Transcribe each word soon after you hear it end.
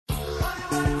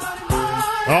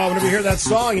Oh, whenever you hear that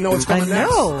song, you know what's coming next.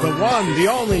 The one,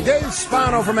 the only, Dave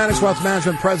Spano from Annex Wealth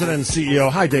Management, President and CEO.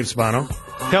 Hi, Dave Spano.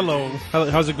 Hello.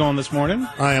 How's it going this morning?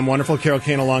 I am wonderful. Carol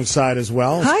Kane alongside as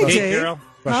well. Hi, Hey, Dave. Carol.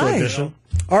 Special Hi. edition.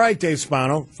 All right, Dave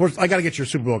Spano. First, I got to get your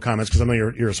Super Bowl comments because I know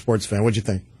you're a sports fan. What'd you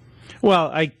think? Well,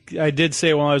 I did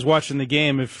say while I was watching the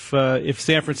game, if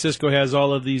San Francisco has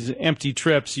all of these empty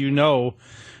trips, you know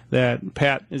that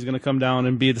Pat is going to come down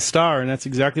and be the star, and that's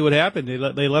exactly what happened. They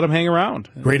let him hang around.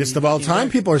 Greatest of all time,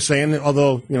 people are saying,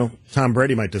 although, Tom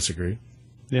Brady might disagree.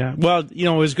 Yeah. Well, it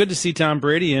was good to see Tom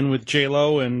Brady in with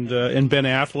J-Lo and Ben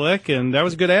Affleck, and that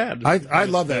was a good ad. I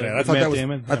love that ad. I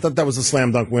thought that was a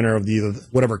slam dunk winner of the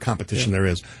whatever competition there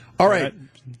is. All right,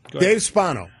 Dave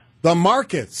Spano, the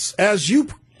markets, as you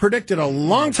predicted a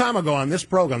long time ago on this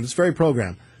program, this very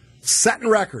program, setting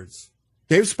records.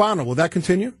 Dave Spano, will that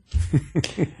continue?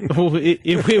 Well,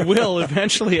 it will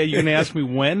eventually. You're going to ask me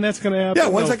when that's going to happen? Yeah,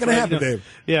 when's that going to happen, Dave?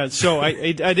 Yeah, so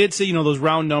I did say, those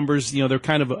round numbers, they're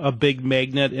kind of a big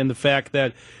magnet, and the fact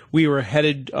that we were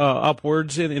headed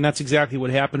upwards, and that's exactly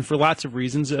what happened for lots of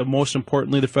reasons. Most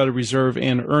importantly, the Federal Reserve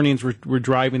and earnings were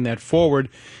driving that forward.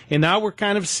 And now we're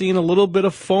kind of seeing a little bit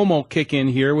of FOMO kick in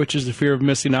here, which is the fear of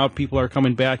missing out. People are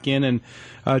coming back in and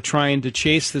trying to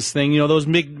chase this thing. Those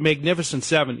Magnificent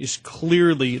Seven is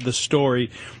clearly the story,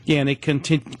 and it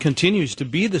continues to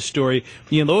be the story.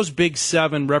 Those big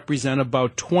seven represent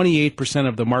about 28%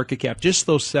 of the market cap, just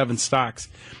those seven stocks.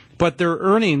 But their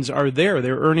earnings are there.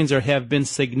 Their earnings have been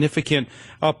significant,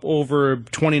 up over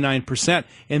 29%,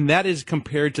 and that is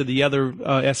compared to the other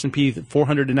S&P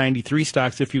 493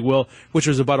 stocks, if you will, which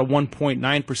was about a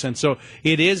 1.9%. So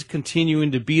it is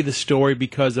continuing to be the story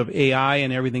because of AI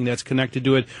and everything that's connected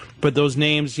to it. But those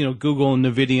names, Google and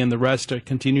NVIDIA and the rest,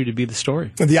 continue to be the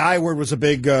story. The I word was a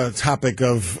big topic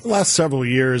of the last several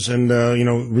years, and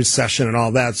recession and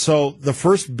all that. So the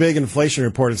first big inflation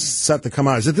report is set to come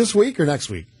out. Is it this week or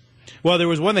next week? Well, there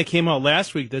was one that came out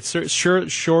last week that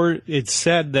it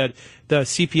said that the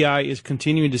CPI is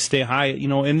continuing to stay high,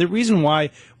 and the reason why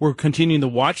we're continuing to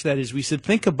watch that is we said,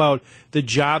 think about the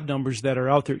job numbers that are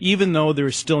out there. Even though there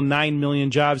are still 9 million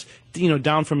jobs,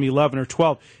 down from 11 or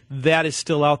 12, that is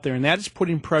still out there, and that is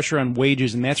putting pressure on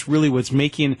wages, and that's really what's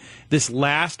making this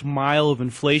last mile of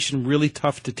inflation really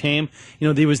tough to tame.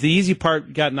 There was the easy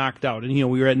part got knocked out, and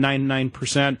we were at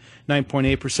 9.8%,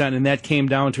 and that came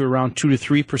down to around 2 to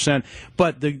 3%.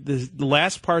 But the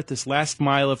last part, this last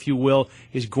mile, if you will,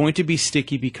 is going to be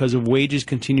sticky because of wages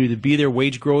continue to be there.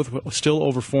 Wage growth still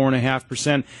over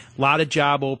 4.5%. A lot of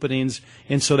job openings,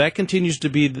 and so that continues to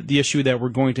be the issue that we're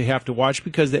going to have to watch,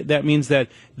 because that means that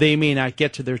they may not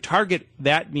get to their target.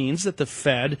 That means that the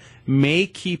Fed may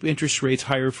keep interest rates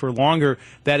higher for longer.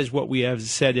 That is what we have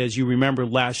said, as you remember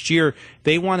last year.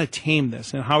 They want to tame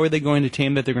this. And how are they going to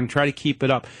tame that? They're going to try to keep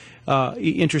it up,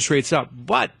 interest rates up.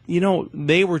 But,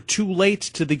 they were too late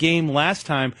to the game last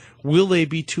time. Will they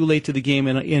be too late to the game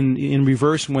in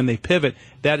reverse when they pivot?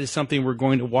 That is something we're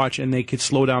going to watch, and they could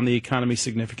slow down the economy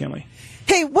significantly.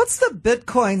 Hey, what's the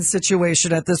Bitcoin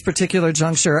situation at this particular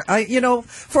juncture?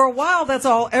 For a while, that's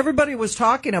all everybody was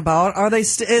talking about.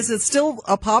 Is it still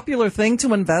a popular thing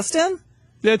to invest in?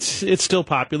 It's still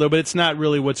popular, but it's not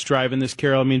really what's driving this,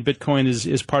 Carol. I mean, Bitcoin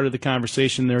is part of the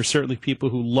conversation. There are certainly people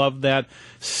who love that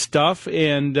stuff,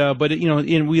 and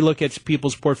we look at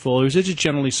people's portfolios. It's a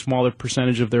generally smaller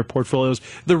percentage of their portfolios.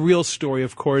 The real story,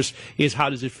 of course, is how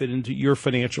does it fit into your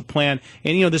financial plan?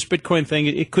 And this Bitcoin thing,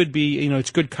 it could be, it's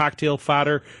good cocktail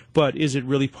fodder, but is it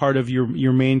really part of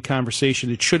your main conversation?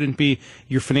 It shouldn't be.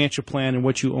 Your financial plan and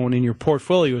what you own in your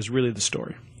portfolio is really the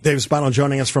story. Dave Spano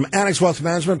joining us from Annex Wealth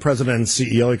Management, President and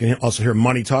CEO. You can also hear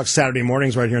Money Talk Saturday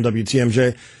mornings right here on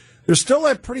WTMJ. There's still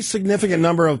a pretty significant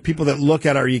number of people that look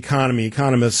at our economy,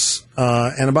 economists,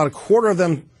 and about a quarter of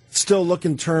them still look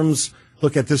at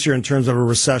this year in terms of a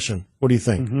recession. What do you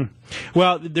think? Mm-hmm.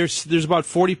 Well, there's about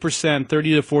 40%,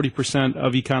 30 to 40%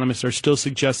 of economists are still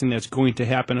suggesting that's going to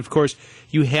happen. Of course,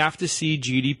 you have to see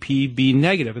GDP be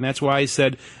negative, and that's why I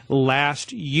said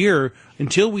last year,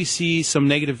 until we see some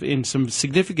negative and some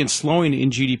significant slowing in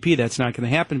GDP, that's not going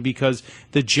to happen, because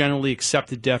the generally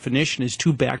accepted definition is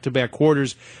 2 back-to-back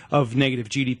quarters of negative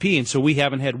GDP, and so we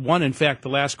haven't had one. In fact, the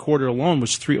last quarter alone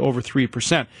was over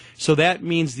 3%. So that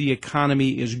means the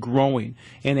economy is growing,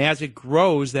 and as it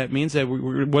grows, that means that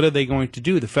what are they going to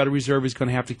do? The Federal Reserve is going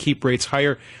to have to keep rates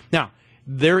higher. Now,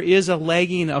 there is a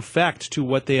lagging effect to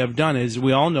what they have done. As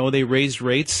we all know, they raised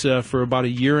rates for about a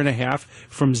year and a half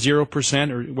from 0%,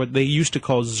 or what they used to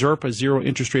call ZIRP, a zero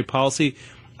interest rate policy,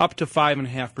 up to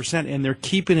 5.5%, and they're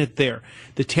keeping it there.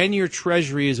 The 10-year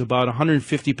Treasury is about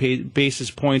 150 basis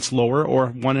points lower, or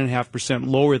 1.5%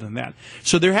 lower than that.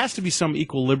 So there has to be some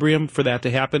equilibrium for that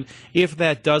to happen. If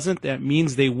that doesn't, that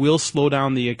means they will slow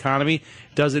down the economy.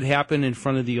 Does it happen in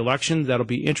front of the election? That'll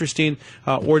be interesting.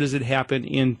 Or does it happen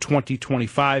in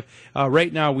 2025?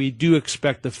 Right now, we do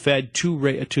expect the Fed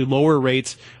to lower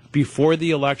rates before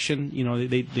the election. You know,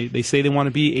 they say they want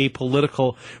to be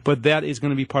apolitical, but that is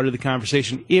going to be part of the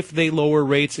conversation. If they lower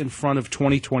rates in front of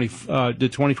the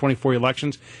 2024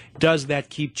 elections, does that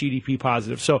keep GDP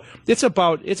positive? So it's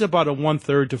about a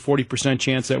 1/3 to 40%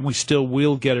 chance that we still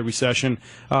will get a recession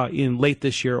in late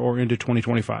this year or into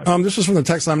 2025. This was from the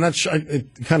text line. I'm not sure. It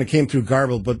kind of came through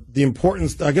garbled, but the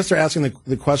importance, I guess they're asking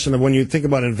the question of when you think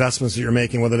about investments that you're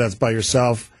making, whether that's by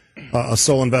yourself, a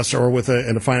sole investor, or with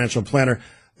a financial planner,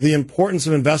 the importance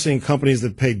of investing in companies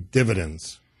that pay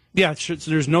dividends. Yeah, so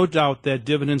there's no doubt that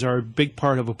dividends are a big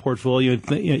part of a portfolio.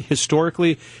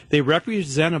 Historically, they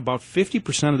represent about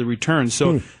 50% of the returns.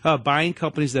 So buying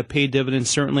companies that pay dividends,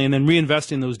 certainly, and then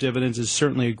reinvesting those dividends is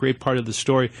certainly a great part of the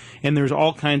story. And there's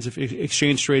all kinds of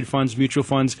exchange-traded funds, mutual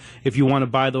funds. If you want to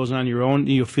buy those on your own,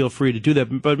 you feel free to do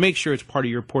that. But make sure it's part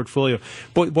of your portfolio.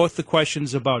 Both the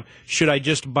questions about should I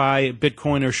just buy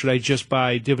Bitcoin or should I just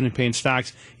buy dividend-paying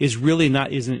stocks is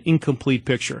an incomplete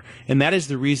picture. And that is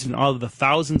the reason all of the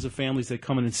thousands of families that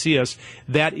come in and see us,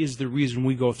 that is the reason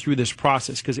we go through this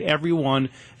process, because everyone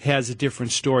has a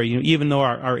different story. You know, even though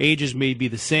our ages may be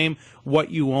the same,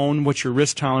 what you own, what your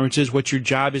risk tolerance is, what your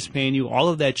job is paying you, all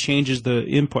of that changes the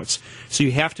inputs. So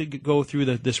you have to go through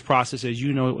this process, as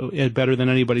you know better than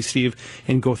anybody, Steve,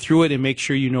 and go through it and make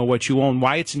sure you know what you own,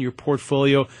 why it's in your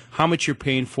portfolio, how much you're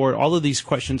paying for it. All of these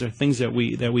questions are things that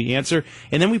we answer,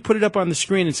 and then we put it up on the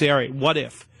screen and say, all right, what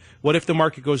if? What if the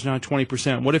market goes down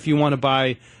 20%? What if you want to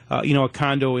buy, a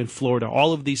condo in Florida?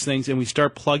 All of these things, and we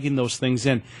start plugging those things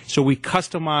in. So we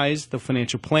customize the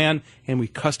financial plan and we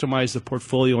customize the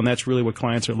portfolio, and that's really what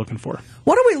clients are looking for.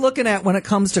 What are we looking at when it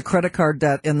comes to credit card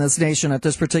debt in this nation at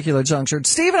this particular juncture?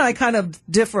 Steve and I kind of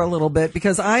differ a little bit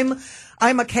because I'm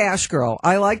a cash girl.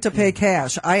 I like to pay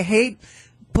cash. I hate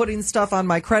putting stuff on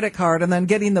my credit card and then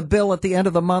getting the bill at the end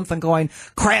of the month and going,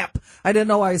 crap, I didn't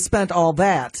know I spent all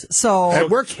that. So it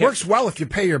works well if you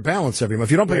pay your balance every month.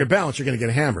 If you don't pay your balance, you're going to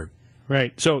get hammered.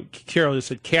 Right. So Carol just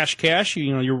said cash.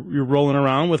 You're rolling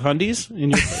around with hundies.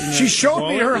 She showed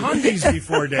me her hundies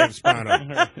before, Dave Spano.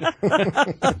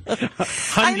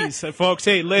 Hundies, folks.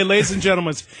 Hey, ladies and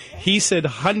gentlemen, he said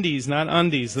hundies, not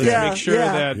undies. Let's make sure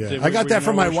that. Yeah. I got that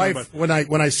from my wife when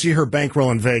I see her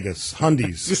bankroll in Vegas.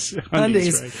 Hundies.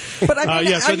 Hundies. Right.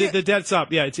 But so the debt's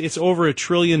up. Yeah, it's over $1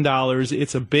 trillion.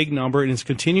 It's a big number, and it's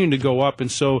continuing to go up.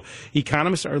 And so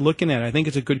economists are looking at it. I think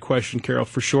it's a good question, Carol,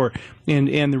 for sure.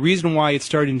 And the reason why it's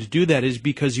starting to do that is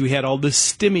because you had all the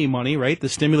stimmy money, right? The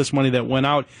stimulus money that went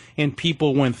out, and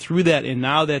people went through that, and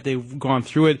now that they've gone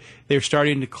through it, they're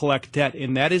starting to collect debt,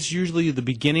 and that is usually the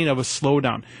beginning of a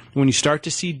slowdown. When you start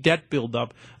to see debt build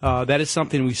up, that is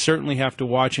something we certainly have to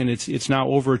watch, and it's now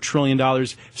over $1 trillion.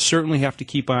 Certainly have to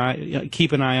keep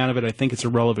an eye on it. I think it's a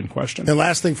relevant question. And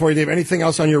last thing for you, Dave, anything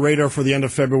else on your radar for the end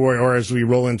of February or as we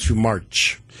roll into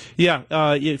March? Yeah,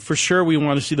 for sure we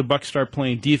want to see the Bucs start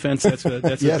playing defense. That's a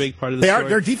big part of the story.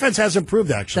 Their defense has improved,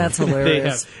 actually. That's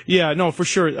hilarious. They have. Yeah, no, for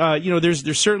sure.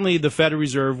 There's certainly the Federal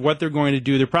Reserve, what they're going to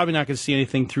do. They're probably not going to see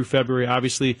anything through February.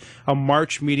 Obviously, a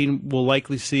March meeting will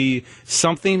likely see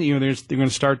something. They're going to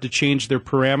start to change their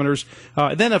parameters.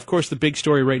 Then, of course, the big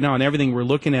story right now and everything we're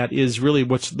looking at is really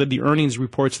what's the earnings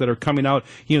reports that are coming out.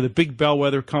 The big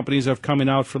bellwether companies are coming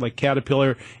out for like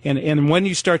Caterpillar. And when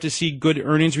you start to see good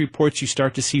earnings reports, you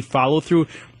start to see follow through.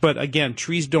 But again,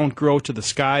 trees don't grow to the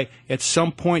sky. At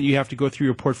some point, you have to go through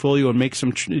your portfolio and make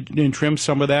and trim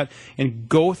some of that, and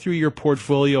go through your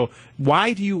portfolio.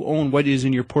 Why do you own what is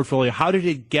in your portfolio? How did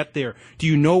it get there? Do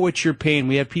you know what you're paying?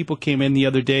 We had people came in the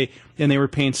other day, and they were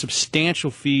paying substantial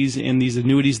fees in these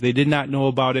annuities. They did not know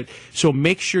about it. So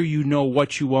make sure you know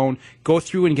what you own. Go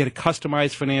through and get a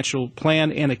customized financial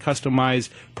plan and a customized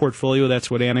portfolio.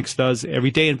 That's what Annex does every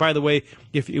day. And by the way,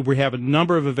 if we have a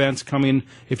number of events coming,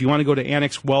 if you want to go to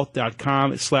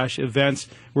annexwealth.com/events,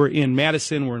 we're in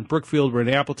Madison, we're in Brookfield, we're in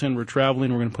Appleton, we're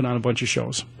traveling, we're going to put on a bunch of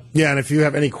shows. Yeah, and if you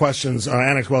have any questions,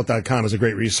 annexwealth.com is a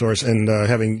great resource, and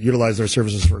having utilized their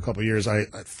services for a couple of years, I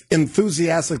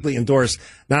enthusiastically endorse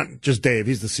not just Dave,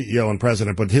 he's the CEO and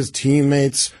president, but his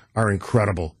teammates are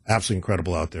incredible, absolutely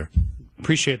incredible out there.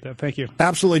 Appreciate that. Thank you.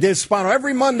 Absolutely. Dave Spano,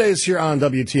 every Monday is here on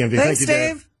WTMV. Thanks, Thank you,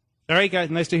 Dave. All right, guys.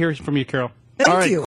 Nice to hear from you, Carol. Thank you.